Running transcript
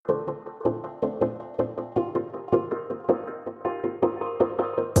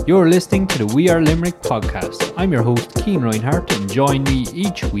You're listening to the We Are Limerick podcast. I'm your host, Cian Reinhardt, and join me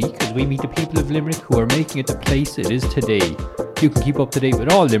each week as we meet the people of Limerick who are making it the place it is today. You can keep up to date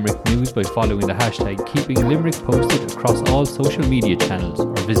with all Limerick news by following the hashtag Keeping Limerick Posted across all social media channels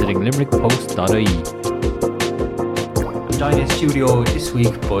or visiting limerickpost.ie. I'm joined in studio this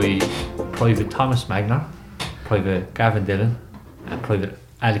week by Private Thomas Magner, Private Gavin Dillon, and Private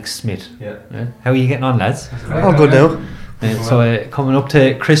Alex Smith. Yeah. How are you getting on, lads? All good now. So coming up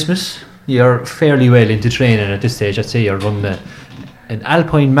to Christmas, you're fairly well into training at this stage. I'd say you're running an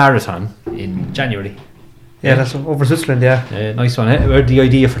Alpine Marathon in January. Yeah, that's over Switzerland, yeah. Nice one. Where did the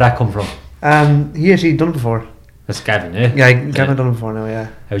idea for that come from? He actually done it before. That's Gavin, eh? Yeah, Gavin done it before now, yeah.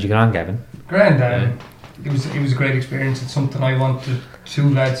 How'd you get on, Gavin? Grand. It was a great experience. It's something I wanted two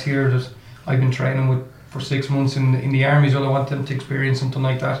lads here that I've been training with for 6 months in the army as well. I want them to experience something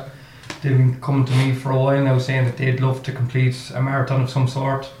like that. They've been coming to me for a while now saying that they'd love to complete a marathon of some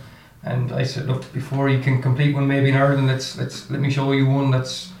sort, and I said, look, before you can complete one maybe in Ireland, let me show you one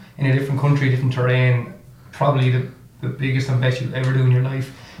that's in a different country, different terrain, probably the biggest and best you'll ever do in your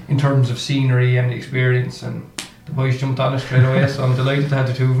life in terms of scenery and experience. And the boys jumped on it straight away, so I'm delighted to have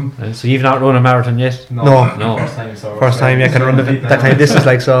the two of them. So you've not run a marathon yet? No. First time, yeah, can run that kind of distance,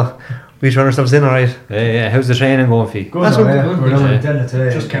 like, so we run ourselves in alright. Yeah. How's the training going for you? Good. That's We're down in Delta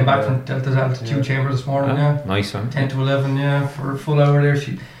today. Just came back from Delta's altitude chamber this morning, yeah. Nice one. 10 to 11, yeah, for a full hour there.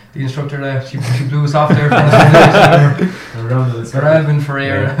 The instructor there, she blew us off there for us. Grabbing for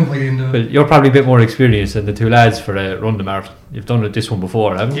air by the end of Well, it. you're probably a bit more experienced than the two lads for run the marathon. You've done this one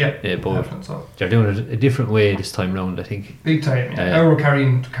before, haven't you? Yeah, but so. you're doing it a different way this time round, I think. Big time, yeah. Now we're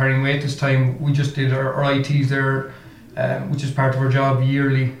carrying weight this time. We just did our ITs there, which is part of our job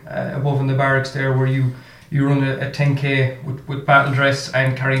yearly, above in the barracks there, where you run a 10k with battle dress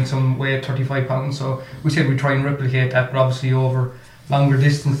and carrying some weight, 35 pounds. So we said we'd try and replicate that, but obviously over longer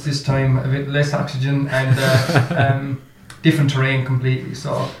distance this time, a bit less oxygen and different terrain completely.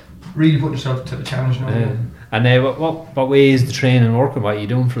 So really put yourself to the challenge now. And what way is the training working? What are you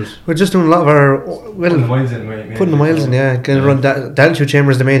doing for us? We're just doing a lot of our Putting the miles in, mate. putting the miles in, yeah. Going to run the altitude chamber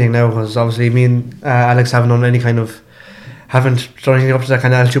is the main thing now, because obviously me and Alex haven't done anything up to that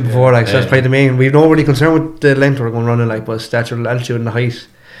kind of altitude before, like, so that's probably the main. We've no really concern with the length we're going running, like, but it's the actual altitude and the height.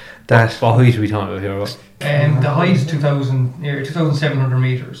 What height are we talking about here? The height is 2,700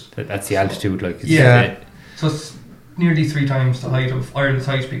 metres. That's the altitude, like. Yeah. So it's nearly 3 times the height of Ireland's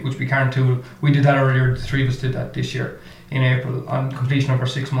highest peak, which we can't do. We did that earlier. The three of us did that this year in April on completion of our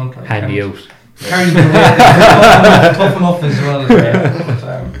 6 month. Like, handy out. Carrying the weight, tough enough as well.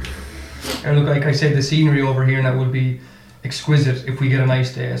 But, look, like I said, the scenery over here now will be exquisite if we get a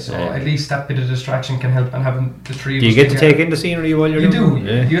nice day. So at least that bit of distraction can help, and having the three of us. Do you get to take in the scenery while you're doing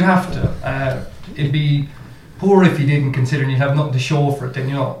it? You do. You'd have to. It'd be poor if you didn't, considering you'd have nothing to show for it. Then,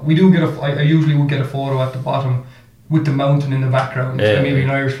 we do get I usually would get a photo at the bottom with the mountain in the background, maybe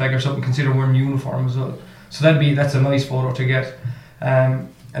an Irish flag or something, considering we're in uniform as well. So that's a nice photo to get. And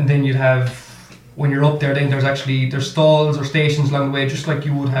then you'd have, when you're up there, then there's stalls or stations along the way, just like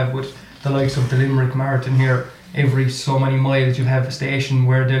you would have with the likes of the Limerick Marathon here. Every so many miles you'll have a station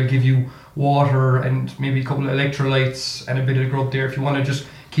where they'll give you water and maybe a couple of electrolytes and a bit of grub there if you want to just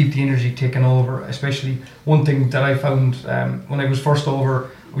keep the energy taking over. Especially one thing that I found when I was first over,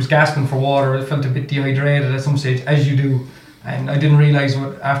 I was gasping for water. I felt a bit dehydrated at some stage, as you do, and I didn't realise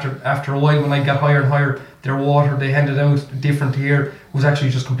what after a while, when I got higher and higher, their water they handed out different here was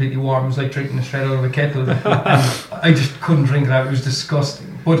actually just completely warm. It was like drinking it straight out of a kettle, and I just couldn't drink that. It was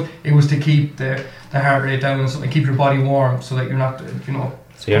disgusting, but it was to keep the heart rate down and something, keep your body warm so that you're not,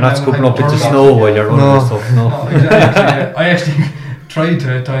 So you're not scooping up into snow while you're running and stuff. No, exactly. I actually tried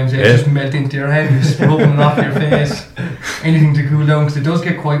to at times. It just melt into your head, just rubbing it off your face. Anything to cool down, because it does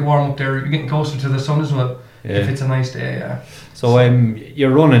get quite warm up there. You're getting closer to the sun as well. If it's a nice day, yeah. So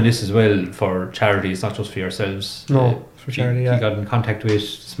you're running this as well for charity. It's not just for yourselves. No, for charity. You got in contact with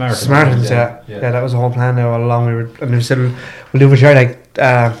Smartens, yeah. That was the whole plan now all along. And we said we'll do for charity. Like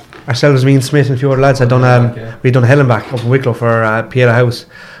ourselves, me and Smith and a few other lads had done. We'd done Hellenbach up in Wicklow for Pieta House.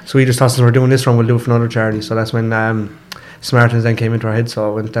 So we just thought, since we're doing this run, we'll do it for another charity. So that's when Smartens then came into our head.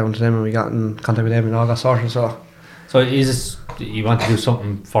 So I went down to them and we got in contact with them and all got sorted. So is this, you want to do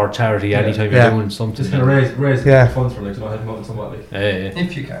something for charity anytime you're doing something? Just kind of raise funds for, like, help them out in somewhat, like.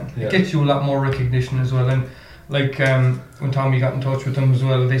 If you can. It gets you a lot more recognition as well. And like when Tommy got in touch with them as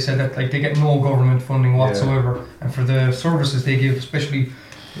well, they said that, like, they get no government funding whatsoever, and for the services they give, especially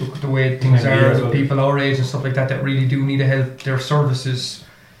look at the way things are, people our age and stuff like that really do need help, their services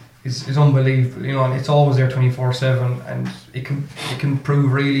is unbelievable, and it's always there 24/7, and it can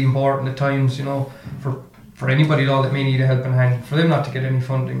prove really important at times, for for anybody at all that may need a helping hand, for them not to get any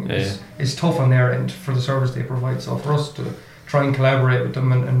funding is tough on their end for the service they provide. So for us to try and collaborate with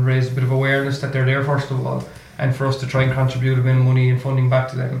them and raise a bit of awareness that they're there first of all, and for us to try and contribute a bit of money and funding back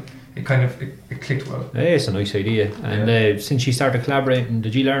to them, it clicked well. Yeah, it's a nice idea. And since you started collaborating,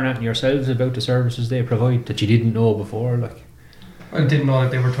 did you learn anything yourselves about the services they provide that you didn't know before? Like, I didn't know that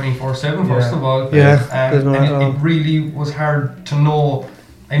they were 24/7 first of all. And it really was hard to know.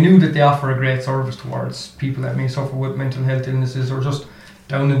 I knew that they offer a great service towards people that may suffer with mental health illnesses or just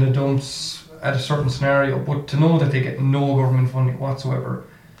down in the dumps at a certain scenario, but to know that they get no government funding whatsoever,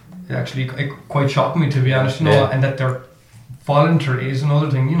 it quite shocked me, to be honest, and that they're voluntary is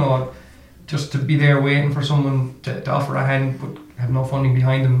another thing, just to be there waiting for someone to offer a hand but have no funding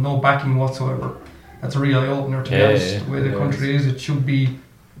behind them, no backing whatsoever. That's a real eye-opener, to be honest. The way the country is, it should be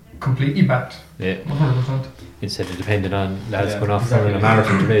completely backed. 100%. Instead of depending on lads going off running a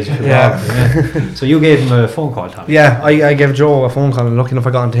marathon to raise a So you gave him a phone call, Tom? Yeah, I gave Joe a phone call, and lucky enough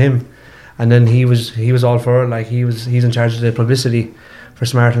I got onto him, and then he was all for it. Like he's in charge of the publicity for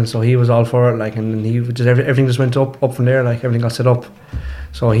Samaritan, so he was all for it. Like, and then he just everything just went up from there. Like everything got set up,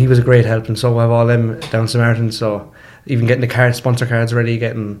 so he was a great help, and so have all them down Samaritan. So even getting the sponsor cards ready,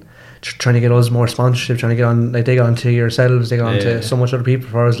 trying to get us more sponsorship, trying to get on, like they got onto yourselves, they got onto so much other people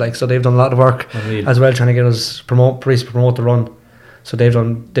for us, like, so they've done a lot of work as well, trying to get us promote the run. So they've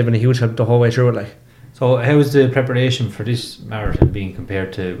been a huge help the whole way through it. Like, so how was the preparation for this marathon being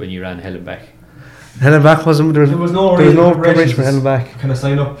compared to when you ran Hell and Back? Hell and Back there was no preparation for Hell and Back. Kind of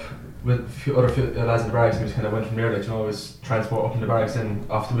sign up with a few other lads in the barracks, and we just kind of went from there. Like, it was transport up in the barracks and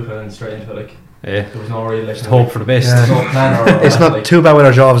off the Wicklow and straight into it. Like, there was no real just hope for the best. No plan it's not too bad with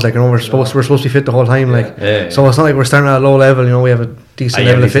our jobs. Like, we're supposed to be fit the whole time. Like, so it's not like we're starting at a low level. We have a decent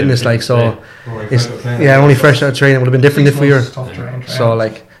level of fitness. Like, so it's only fresh out of training. It would have been different if we were. So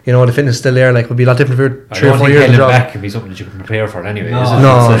like, the fitness is still there. Like, would be a lot different if we were 3 or 4 years in the job. Back could be something that you can prepare for anyway.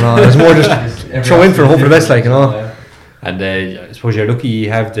 No, it's more just throw in for hope for the best. Like, And I suppose you're lucky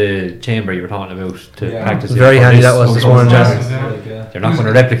you have the chamber you were talking about to practice. Very handy that was this morning. They're not going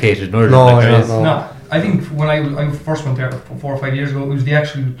to replicate it. No. I think when I first went there 4 or 5 years ago, it was the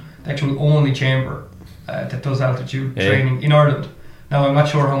actual only chamber that does altitude training in Ireland. Now I'm not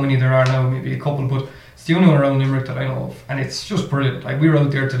sure how many there are now, maybe a couple, but it's the only one around Limerick that I know of, and it's just brilliant. Like, we were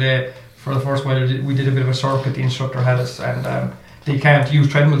out there today for the first while. We did a bit of a circuit. The instructor had us, and they can't use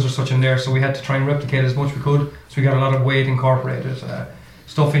treadmills or such in there, so we had to try and replicate as much we could. So we got a lot of weight incorporated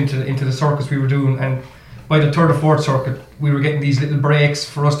stuff into the circuits we were doing, and by the third or fourth circuit, we were getting these little breaks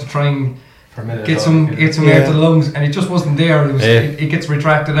for us to try and get some air to the lungs, and it just wasn't there. It gets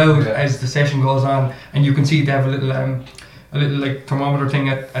retracted out as the session goes on, and you can see they have a little like thermometer thing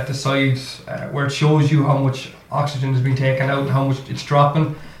at the side where it shows you how much oxygen has been taken out and how much it's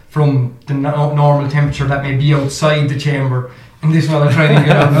dropping from the normal temperature that may be outside the chamber. And this one I'm trying to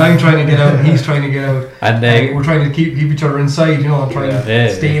get out, and I'm trying to get out, and he's trying to get out, and we're trying to keep each other inside, and trying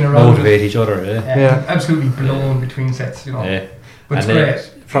to stay in around, motivate each other. Absolutely blown between sets, But it's great.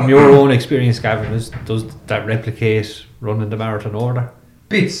 From your own experience, Gavin, does that replicate running the marathon order?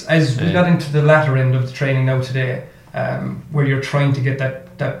 Bits, as we got into the latter end of the training now today, where you're trying to get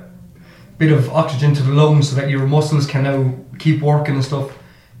that bit of oxygen to the lungs so that your muscles can now keep working and stuff.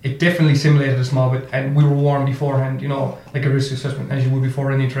 It definitely simulated a small bit, and we were warned beforehand, like a risk assessment, as you would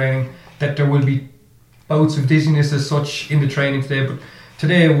before any training, that there will be bouts of dizziness as such in the training today. But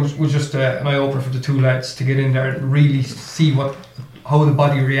today was just an eye-opener for the two lads to get in there and really see how the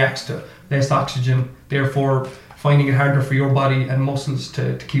body reacts to less oxygen, therefore finding it harder for your body and muscles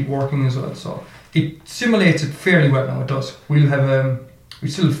to keep working as well. So it simulates it fairly well now, it does. We'll have we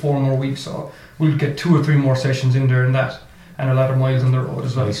still have 4 more weeks, so we'll get 2 or 3 more sessions in there and that. And a lot of miles on the road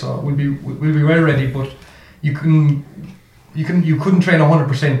as well, so we'll be well ready. But you couldn't train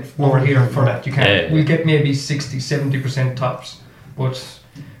 100% over here for that. You can't. We'll get maybe 60-70% tops, but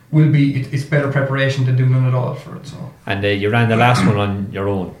it's better preparation than doing none at all for it. So. And you ran the last one on your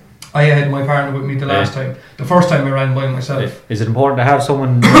own. I had my partner with me the last time. The first time I ran by myself. Is it important to have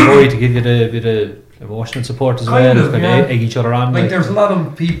someone nearby to give you the bit of emotional support as well? Egg each other on. Like there's a lot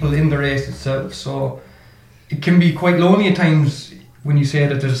of people in the race itself, so. It can be quite lonely at times when you say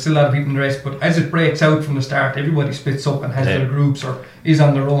that there's still a lot of people in the race, but as it breaks out from the start, everybody splits up and has their groups or is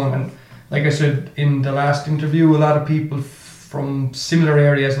on their own. And like I said in the last interview, a lot of people from similar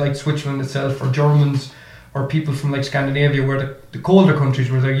areas like Switzerland itself, or Germans, or people from like Scandinavia, where the colder countries,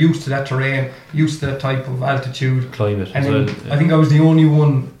 where they're used to that terrain, used to that type of altitude, climate. And I think I was the only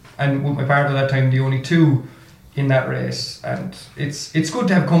one, and with my partner at that time, the only 2 in that race. And it's good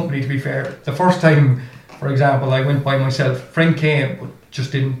to have company, to be fair. The first time, for example, I went by myself. Frank came, but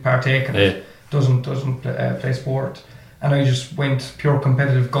just didn't partake in it. doesn't play sport, and I just went pure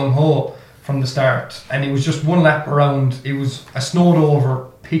competitive gung ho from the start. And it was just one lap around. It was a snowed over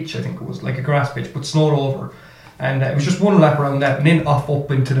pitch, I think it was like a grass pitch, but snowed over, and it was just one lap around that, and then up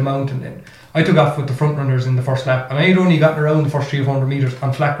into the mountain. Then I took off with the front runners in the first lap, and I had only gotten around the first 300 meters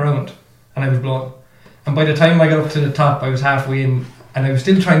on flat ground, and I was blown. And by the time I got up to the top, I was halfway in, and I was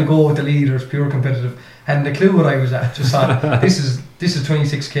still trying to go with the leaders, pure competitive. Hadn't a clue what I was at. Just thought this is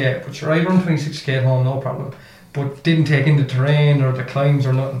 26k, but sure, I run 26k at home, no problem. But didn't take in the terrain or the climbs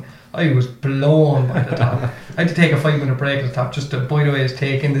or nothing. I was blown by the top. I had to take a 5-minute break at the top just to, by the way,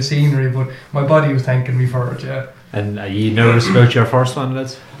 take in the scenery. But my body was thanking me for it. Yeah. And are you nervous about your first one,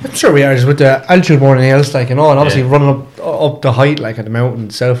 lads? I'm sure we are, just with the altitude more than anything else, like, you know, and obviously running up the height, like at the mountain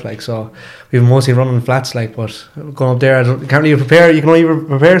itself, like, so we've mostly running flats, like, but going up there, you can't really prepare. You can only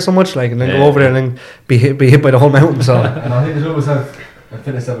prepare so much, like, and then go over there and then be hit by the whole mountain. So and I think the club have a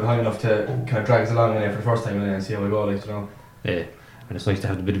fitness level high enough to kind of drag us along in there for the first time and see how we go, like, you know. Yeah, and it's nice to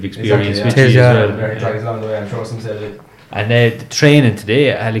have a bit of experience exactly, with you as well. Drag us along the way, I'm sure some said it. And the training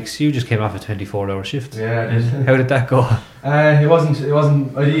today, Alex, you just came off a 24-hour shift. Yeah. How did that go? It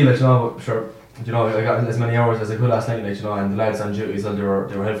wasn't ideal, like, you know, but sure, you know, I got as many hours as I could last night, like, you know, and the lads on duty, so they were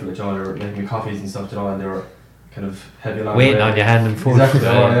helpful, like, you know, they were making me coffees and stuff, you know, and they were kind of heavy along waiting the way. on your hand and foot. Exactly,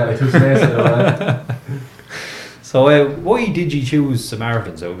 like 2 days. So why did you choose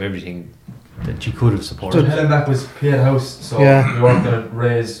Samaritans out of everything that you could have supported? Helen back was Pieta House, so we weren't going to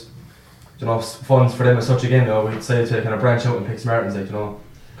raise, you know, funds for them as such again. You know, we decided to kind of branch out and pick Samaritans, like, you know,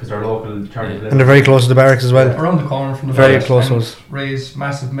 because they're local charity. And they're very close to the barracks as well. Around the corner from the very barracks, close and was. raise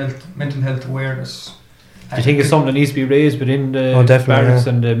massive mental health awareness. Do you think it's something that needs to be raised within the barracks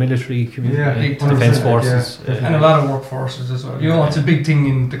and the military community, defence forces? And a lot of workforces as well. You know, it's a big thing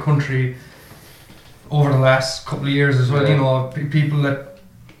in the country over the last couple of years as well. You know, people that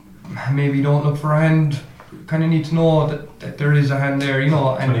maybe don't look for a hand kind of need to know that there is a hand there, you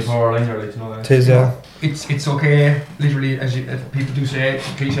know. And 24 line, like, you know. It is, yeah. It's okay, literally, as people do say, it's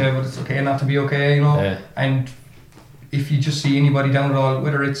a cliche, but it's okay not to be okay, you know. Yeah. And if you just see anybody down at all,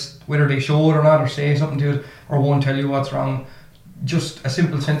 whether they show it or not, or say something to it, or won't tell you what's wrong, just a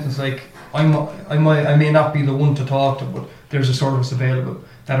simple sentence like, I may not be the one to talk to, but there's a service available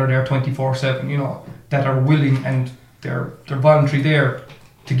that are there 24/7, you know, that are willing and they're voluntary there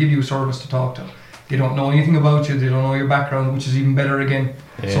to give you a service to talk to. They don't know anything about you, they don't know your background, which is even better again.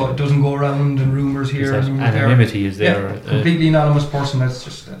 Yeah. So it doesn't go around and rumours here and rumours there. Anonymity is there. Yeah, completely anonymous person that's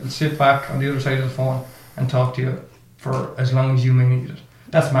just sit back on the other side of the phone and talk to you for as long as you may need it.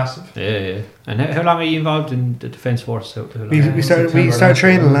 That's massive. Yeah. And how long are you involved in the Defence Force? We started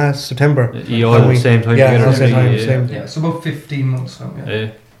training last September. You all at the same time together? Same. Yeah, it's about 15 months now.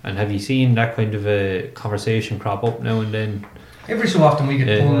 Yeah. And have you seen that kind of a conversation crop up now and then? Every so often we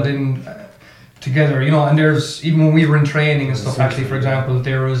get pulled in together, you know, and there's, even when we were in training and stuff, actually, for example,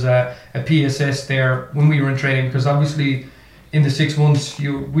 there was a PSS there when we were in training, because obviously in the 6 months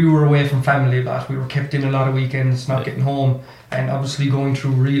we were away from family a lot. We were kept in a lot of weekends, not getting home, and obviously going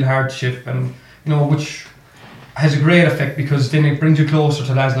through real hardship, and, you know, which has a great effect, because then it brings you closer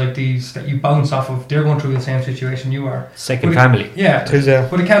to lads like these that you bounce off of. They're going through the same situation you are. Second family. Yeah,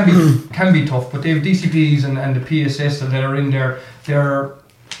 but it can be tough. But they have DCPs and the PSS that are in there. They're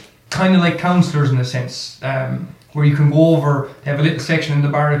kind of like counsellors in a sense, where you can go over. They have a little section in the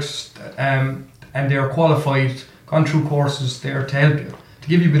barracks, and they're qualified, gone through courses there to help you, to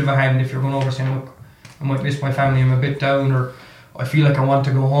give you a bit of a hand if you're going over saying, look, I might miss my family, I'm a bit down, or I feel like I want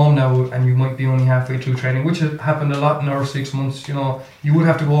to go home now, and you might be only halfway through training, which has happened a lot in our 6 months. You know, you would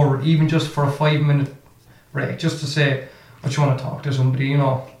have to go over even just for a 5-minute break, just to say, I just want to talk to somebody, you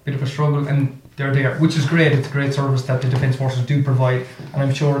know, bit of a struggle, and they're there, which is great. It's a great service that the Defence Forces do provide, and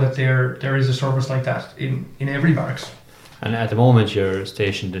I'm sure that there is a service like that in every barracks. And at the moment you're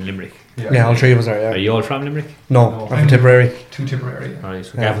stationed in Limerick. Yeah, all three of us are, yeah. Are you all from Limerick? No, I'm from Tipperary. Two Tipperary. Alright,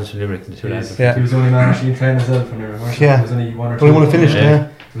 so Gavin's from Limerick and the two lads. Yeah. He was the only man actually trained himself from Limerick. Yeah. There was only one or two. Only one to finish, yeah.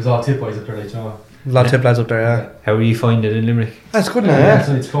 It was all tip boys up there, like, you know. A lot of tip lads up there, yeah. How are you finding it in Limerick? That's good now, yeah.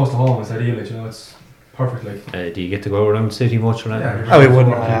 So it's close to home, it's ideal, like, you know, it's perfect, like. Do you get to go around the city much or not? Yeah, we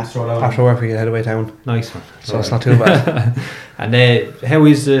wouldn't. After work we get head away town. Nice one. So it's not too bad. And how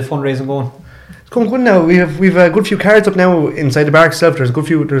is the fundraising going? It's going good now. We've a good few cards up now inside the barracks itself.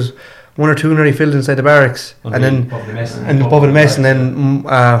 There's one or two nearly filled inside the barracks, and then above the mess, and then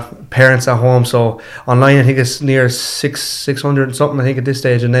parents at home. So online, I think it's near 600 and something, I think, at this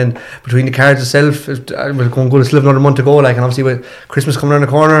stage. And then between the cards itself, we're going good. It's still another month to go. Like, and obviously with Christmas coming around the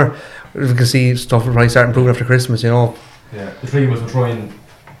corner, we can see stuff will probably start improving after Christmas. You know. Yeah, the three of us were trying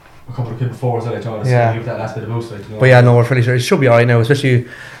a couple of kids before, so like, you know, Yeah. give that last bit of boost, like, you know. But yeah, no, we're fairly sure it should be alright now, especially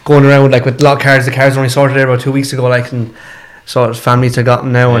going around like with a lot of cards. The cards were only sorted there about 2 weeks ago, like, and so families have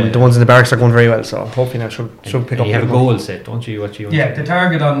gotten now, and the ones in the barracks are going very well. So hopefully now should pick up. You have a goal set, don't you? What you want Yeah, the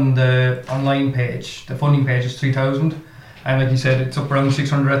target on the online page, the funding page, is 3,000, and like you said, it's up around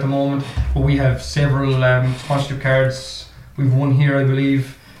 600 at the moment. But we have several sponsorship cards. We've one here, I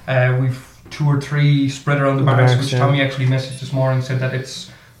believe. We've 2 or 3 spread around the barracks, which Tommy actually messaged this morning, said that it's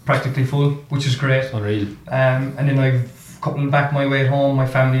practically full, which is great. Unreal. And then I've a couple back my way at home, my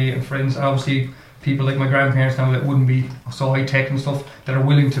family and friends, and obviously people like my grandparents now that wouldn't be so high tech and stuff, that are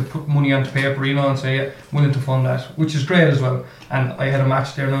willing to put money onto paper, you know, and say, yeah, willing to fund that, which is great as well. And I had a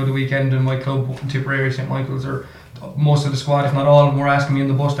match there now the weekend in my club in Tipperary, St Michael's, or most of the squad, if not all of them, were asking me on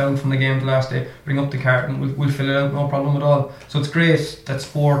the bus down from the game the last day, bring up the cart and we'll fill it out, no problem at all. So it's great that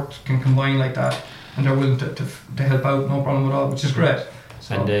sport can combine like that, and they're willing to help out, no problem at all, which is great.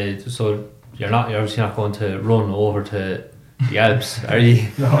 So. And so you're obviously not going to run over to the Alps, are you?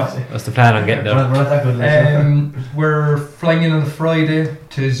 No, What's the plan on getting there? we're not that good, like, We're flying in on the Friday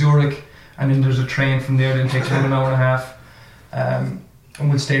to Zurich, and then there's a train from there that takes about an hour and a half, and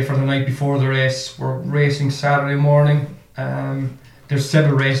we'll stay for the night before the race. We're racing Saturday morning. There's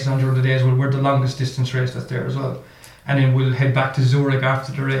several races on during the days. We're the longest distance race that's there as well, and then we'll head back to Zurich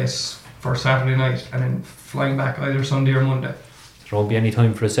after the race for Saturday night, and then flying back either Sunday or Monday. There won't be any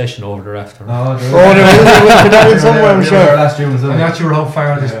time for a session over thereafter. Oh, there will be that one somewhere, I'm sure. Last June as well. I'm not sure how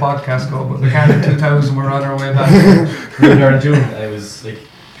far this podcast go, but we can't do 2,000. We're on our way back. We were there in June, and it was like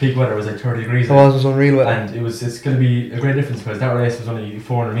peak weather. It was like 30 degrees. It was unreal weather. And it's going to be a great difference, because that race was only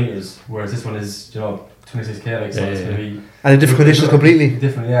 400 metres, whereas this one is, you know, 26k, like, so it's going to be... And the different conditions completely.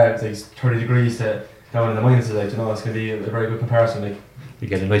 Different, yeah. It's like 30 degrees to down in the minuses, like, you know, it's going to be a very good comparison, like. You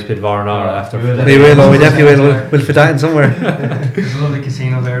get a nice bit of R&R after. We definitely will. We'll fit that in somewhere. There's a lovely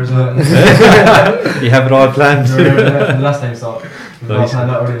casino there as well. You have it all planned. We were there from the last time, so we've all Nice. planned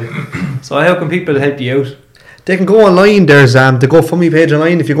out already. So how can people help you out? They can go online. There's the GoFundMe page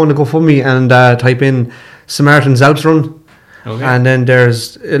online. If you go on to GoFundMe and type in Samaritan's Alps Run, Okay. and then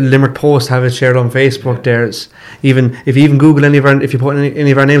there's Limerick Post, have it shared on Facebook. There's even if you put any of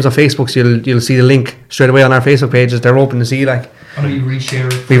our names on Facebook, so you'll see the link straight away on our Facebook pages. They're open to see, like. And we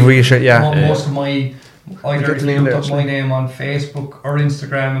reshare it. We reshare, yeah. Most of my, either if you look up my name on Facebook or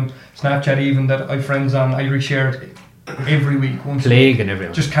Instagram and Snapchat even, that I have friends on, I reshare it every week. Once Plague and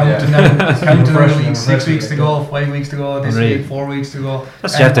everyone. just counting down, counting down the weeks, 6 Refreshing, weeks to go, 5 weeks to go, this Unreal. week, 4 weeks to go.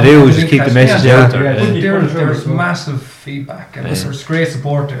 That's what you have to do, is just keep the message out there. There's massive feedback and there's great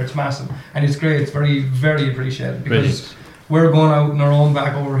support there. It's massive and it's great. It's very, very appreciated, because we're going out in our own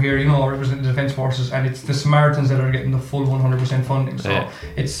bag over here, you know, representing the Defence Forces, and it's the Samaritans that are getting the full 100% funding. So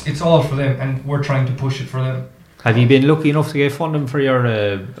it's all for them, and we're trying to push it for them. Have you been lucky enough to get funding for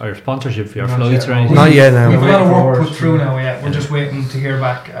your sponsorship for your flights or anything? Not yet, no. We've a lot of work put through now. Yeah, we're just waiting to hear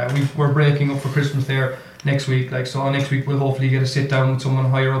back. We're breaking up for Christmas there next week. Like, so next week we'll hopefully get a sit down with someone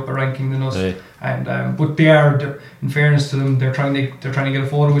higher up a ranking than us. And but they're, in fairness to them, they're trying to get a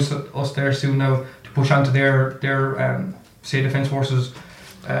photo with us there soon now to push onto their say Defence Forces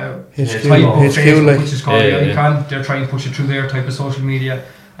type of Facebook, like. which is called the Icon. They're trying to push it through their type of social media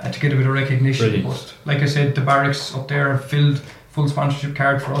to get a bit of recognition. Brilliant. But like I said, the barracks up there have filled full sponsorship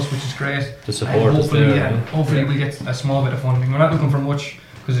card for us, which is great. The support is hopefully, there. hopefully we get a small bit of funding. We're not looking for much,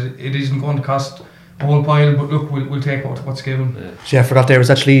 because it isn't going to cost a whole pile, but look, we'll take what's given. So yeah, I forgot there was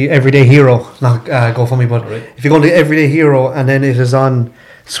actually Everyday Hero, not GoFundMe, but if you go on to Everyday Hero, and then it is on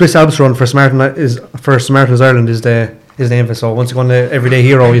Swiss Alps Run for Samaritans Ireland is the name of it. So once you go on to Everyday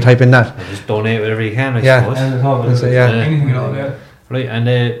Hero, you type in that. And just donate whatever you can, I suppose. Anything at all, yeah. Right, and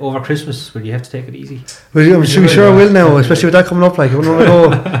over Christmas, will you have to take it easy? We sure will now, especially with that coming up. Like, we don't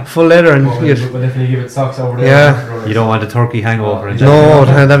want to go full leather and We'll definitely give it socks over there. Yeah. You don't want a turkey hangover. No,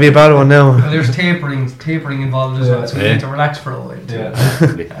 that'd be a bad one now. Well, there's tapering involved as well, so we need to relax for a while.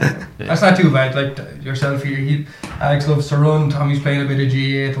 That's not too bad. Like yourself here, Alex loves to run. Tommy's playing a bit of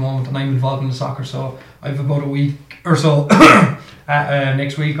GA at the moment, and I'm involved in the soccer. So I've about a week or so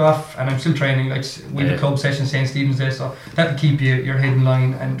next week off, and I'm still training. Like we have a club session St. Stephen's Day, so that'll keep your head in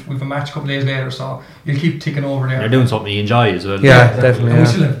line. And we've a match a couple of days later, so you'll keep ticking over there. You're doing something you enjoy as well. Yeah, definitely. And we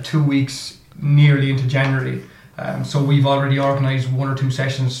still have 2 weeks nearly into January. So we've already organised 1 or 2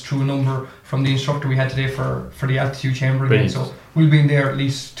 sessions through a number from the instructor we had today for the altitude chamber again. So we'll be in there at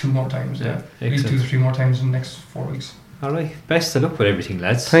least 2 more times. At least 2 to 3 more times in the next 4 weeks. Alright, best of luck with everything,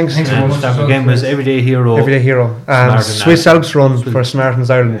 lads. Thanks very much. That again was Everyday Hero. Everyday Hero. Swiss Alps Run for Samaritans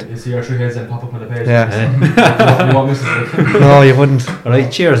Ireland. You see our 3 heads and pop up on the page. Yeah. You won't miss it. No, you wouldn't.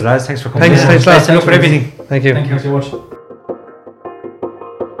 Alright, cheers, lads. Thanks for coming. Thanks, lads. Best of luck with everything. Thank you. Thank you so much.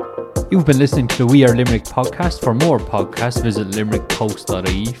 You've been listening to the We Are Limerick podcast. For more podcasts, visit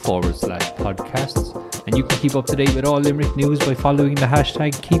limerickpost.ie/podcasts. And you can keep up to date with all Limerick news by following the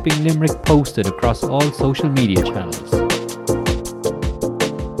hashtag Keeping Limerick Posted across all social media channels.